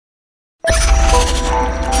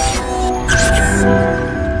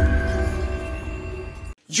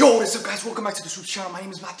What is up, guys? Welcome back to the SUPES channel. My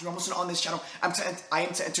name is Matthew Ramos, and on this channel, I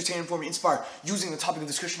aim to entertain, inform, and inspire using the topic of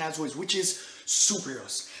discussion as always, which is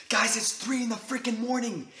superheroes. Guys, it's 3 in the freaking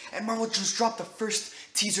morning, and Marvel just dropped the first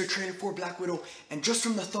teaser trailer for Black Widow, and just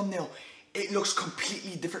from the thumbnail, it looks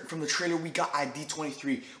completely different from the trailer we got at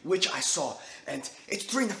D23, which I saw. And it's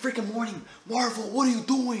 3 in the freaking morning. Marvel, what are you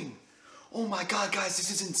doing? Oh my god, guys, this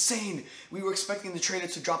is insane. We were expecting the trailer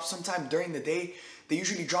to drop sometime during the day. They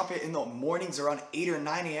usually drop it in the mornings around 8 or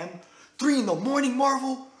 9 a.m. 3 in the morning,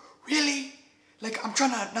 Marvel? Really? Like, I'm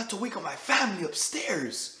trying not to wake up my family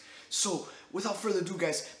upstairs. So, without further ado,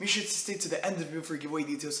 guys, make sure to stay to the end of the video for giveaway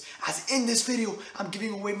details, as in this video, I'm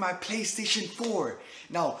giving away my PlayStation 4.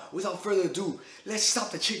 Now, without further ado, let's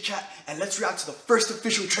stop the chit chat and let's react to the first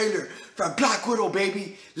official trailer for Black Widow,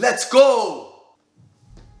 baby. Let's go!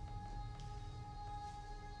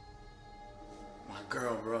 My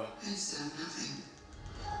girl, bro. I said nothing.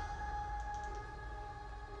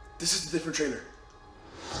 This is a different trailer.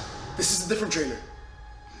 This is a different trailer.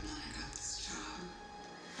 I'm glad I got this job.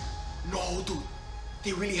 No, dude.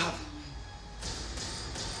 They really have.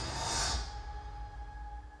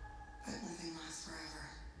 But nothing lasts forever.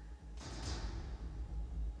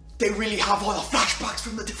 They really have all the flashbacks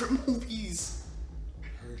from the different movies.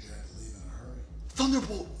 Heard you had to leave in a hurry.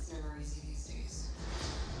 Thunderbolt. It's never easy these days.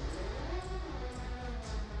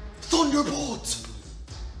 Thunderbolt.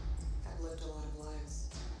 I've lived a lot of lives,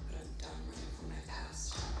 but I'm done running from my past.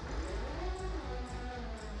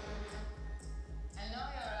 I know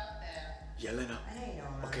you're out there. Yelena. I know you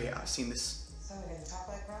don't. Okay, I've seen this. So we're gonna talk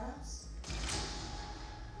like grown-ups?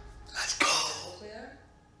 Let's go. Clear?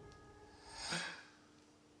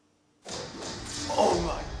 Oh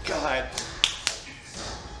my god.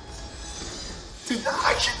 Dude, the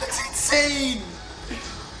action looks insane.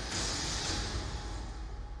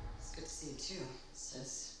 It's good to see you too,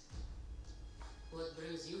 sis. What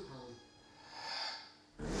brings you home?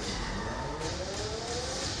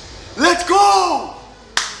 Let's go.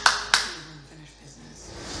 Unfinished business.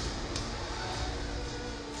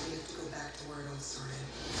 We have to go back to where it all started.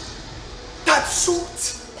 That suit.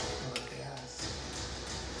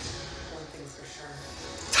 One thing's for sure.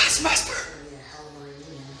 Taskmaster. It's gonna be a hell of a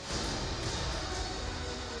reunion.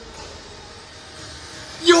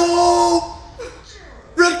 Yo.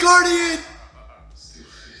 Red Guardian. Still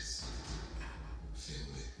fits.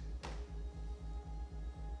 Family.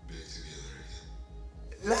 Back together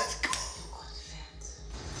again. Let's go.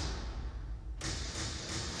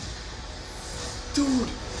 Dude,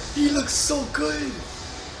 he looks so good.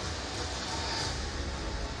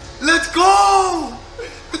 Let's go.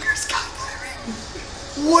 Look at her skydiving.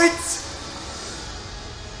 What?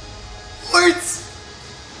 What?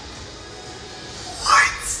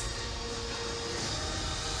 What?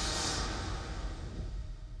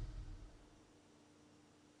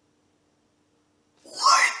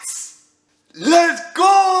 What? Let's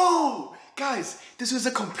go! Guys, this was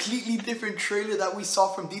a completely different trailer that we saw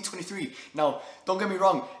from D23. Now, don't get me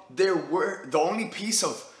wrong, the only piece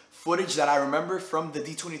of footage that I remember from the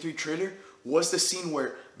D23 trailer was the scene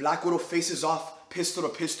where Black Widow faces off pistol to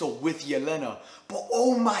pistol with Yelena. But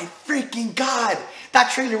oh my freaking god,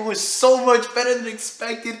 that trailer was so much better than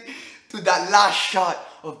expected. Dude, that last shot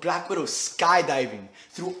of Black Widow skydiving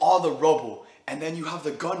through all the rubble, and then you have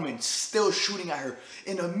the gunman still shooting at her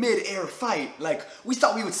in a mid-air fight. Like, we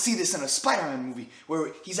thought we would see this in a Spider-Man movie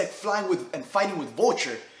where he's like flying with and fighting with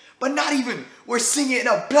Vulture. But not even. We're seeing it in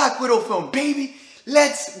a Black Widow film, baby.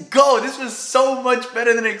 Let's go. This was so much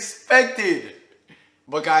better than expected.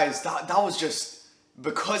 But guys, that was just,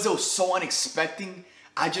 because it was so unexpected,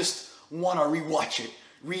 I just want to rewatch it,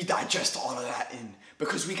 redigest all of that in.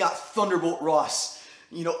 Because we got Thunderbolt Ross.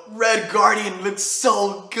 You know, Red Guardian looks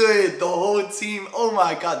so good. The whole team, oh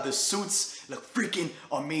my god, the suits look freaking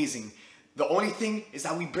amazing. The only thing is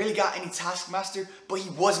that we barely got any Taskmaster, but he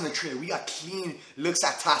was in the trailer. We got clean looks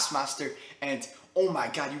at Taskmaster, and oh my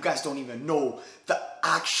god, you guys don't even know the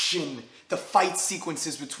action, the fight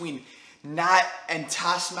sequences between Nat and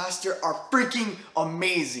Taskmaster are freaking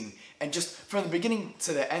amazing. And just from the beginning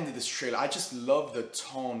to the end of this trailer, I just love the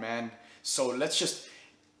tone, man. So let's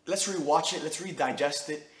rewatch it, let's redigest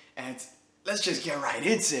it, and let's just get right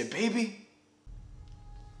into it, baby.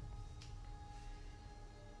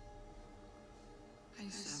 I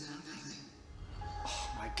said nothing. Oh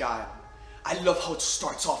my god, I love how it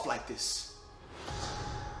starts off like this,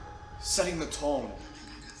 setting the tone. I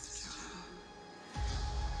got this job.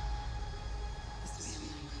 This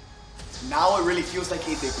family. Now it really feels like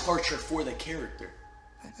a departure for the character.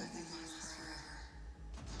 But nothing lasts forever.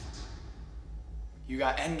 You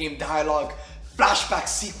got endgame dialogue, flashback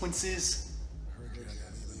sequences. Heard you had to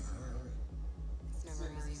leave in a hurry. It's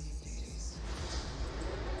never easy these days.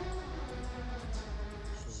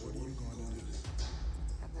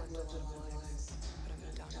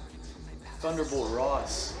 Thunderbolt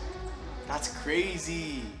Ross. That's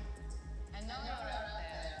crazy. I know you're out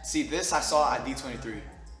there. See, this I saw at D23.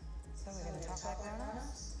 So we're gonna talk like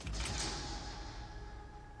grown-ups?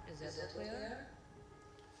 Is that clear?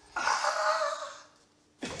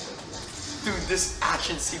 Dude, this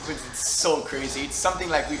action sequence is so crazy. It's something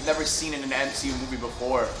like we've never seen in an MCU movie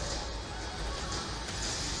before. It's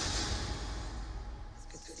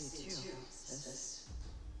good to see you too, sis.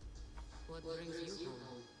 What brings you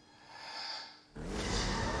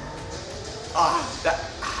home?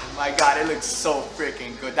 My God, it looks so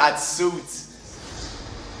freaking good. That suit.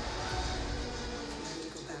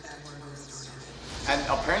 And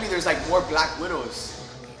apparently there's like more Black Widows.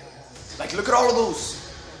 Like, look at all of those.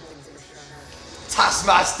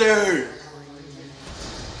 Taskmaster.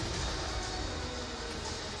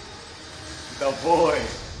 The boy.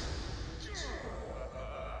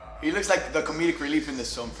 He looks like the comedic relief in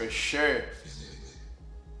this film for sure.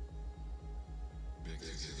 Big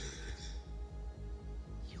things in there.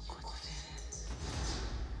 You could fit.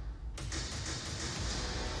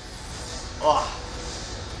 Oh,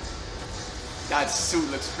 that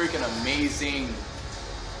suit looks freaking amazing.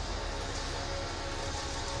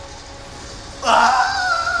 Ah!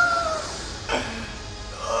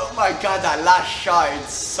 Oh my God, that last shot is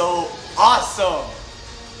so awesome.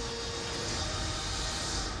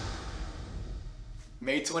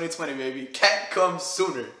 May 2020, baby. Can't come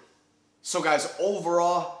sooner. So guys,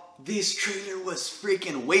 overall, this trailer was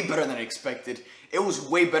freaking way better than I expected. It was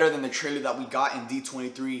way better than the trailer that we got in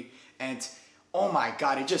D23. And oh my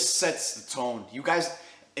God, it just sets the tone. You guys,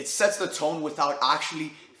 it sets the tone without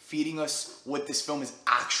actually feeding us what this film is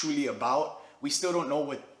actually about. We still don't know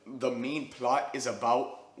what the main plot is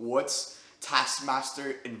about. What's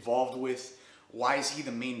Taskmaster involved with? Why is he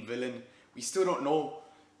the main villain? We still don't know.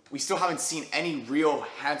 We still haven't seen any real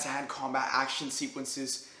hand-to-hand combat action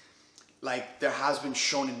sequences like there has been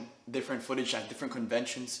shown in different footage at different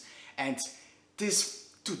conventions. And this,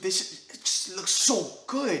 dude, this just looks so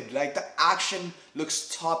good. Like, the action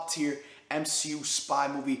looks top tier. MCU spy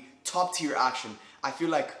movie, top tier action. I feel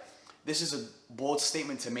like this is a bold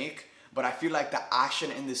statement to make, but I feel like the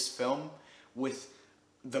action in this film with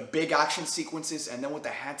the big action sequences and then with the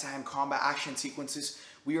hand-to-hand combat action sequences,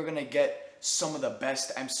 we are gonna get some of the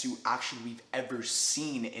best MCU action we've ever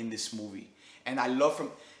seen in this movie. And I love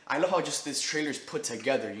how just this trailer's put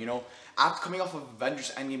together, you know? After coming off of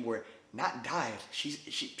Avengers Endgame where Nat died,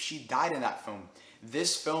 she died in that film.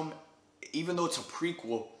 This film, even though it's a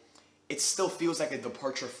prequel, it still feels like a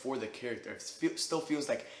departure for the character. It still feels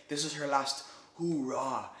like this is her last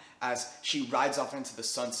hoorah as she rides off into the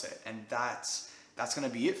sunset. And that's gonna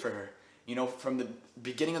be it for her. You know, from the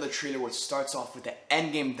beginning of the trailer where it starts off with the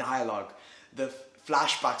Endgame dialogue, the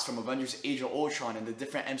flashbacks from Avengers Age of Ultron and the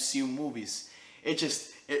different MCU movies. It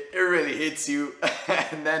really hits you.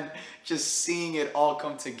 And then just seeing it all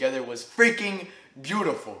come together was freaking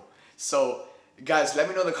beautiful. So guys, let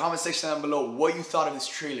me know in the comment section down below what you thought of this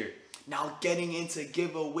trailer. Now getting into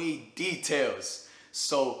giveaway details.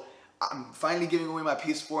 So I'm finally giving away my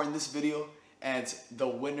PS4 in this video. And the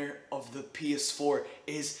winner of the PS4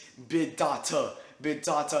 is Biddata.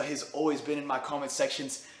 Biddata has always been in my comment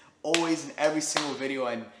sections, always in every single video.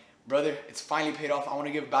 And brother, it's finally paid off. I want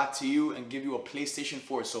to give back to you and give you a PlayStation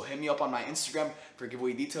 4. So hit me up on my Instagram for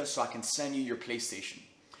giveaway details so I can send you your PlayStation.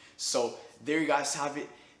 So there you guys have it.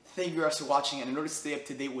 Thank you guys for watching. And in order to stay up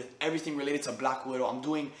to date with everything related to Black Widow, I'm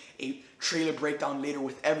doing a trailer breakdown later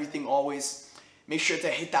with everything always. Make sure to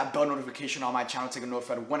hit that bell notification on my channel to get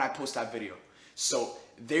notified when I post that video. So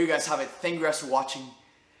there you guys have it. Thank you guys for watching.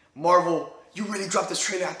 Marvel, you really dropped this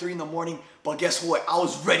trailer at 3 in the morning, but guess what? I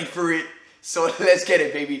was ready for it. So let's get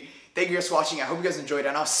it, baby. Thank you guys for watching. I hope you guys enjoyed it,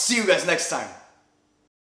 and I'll see you guys next time.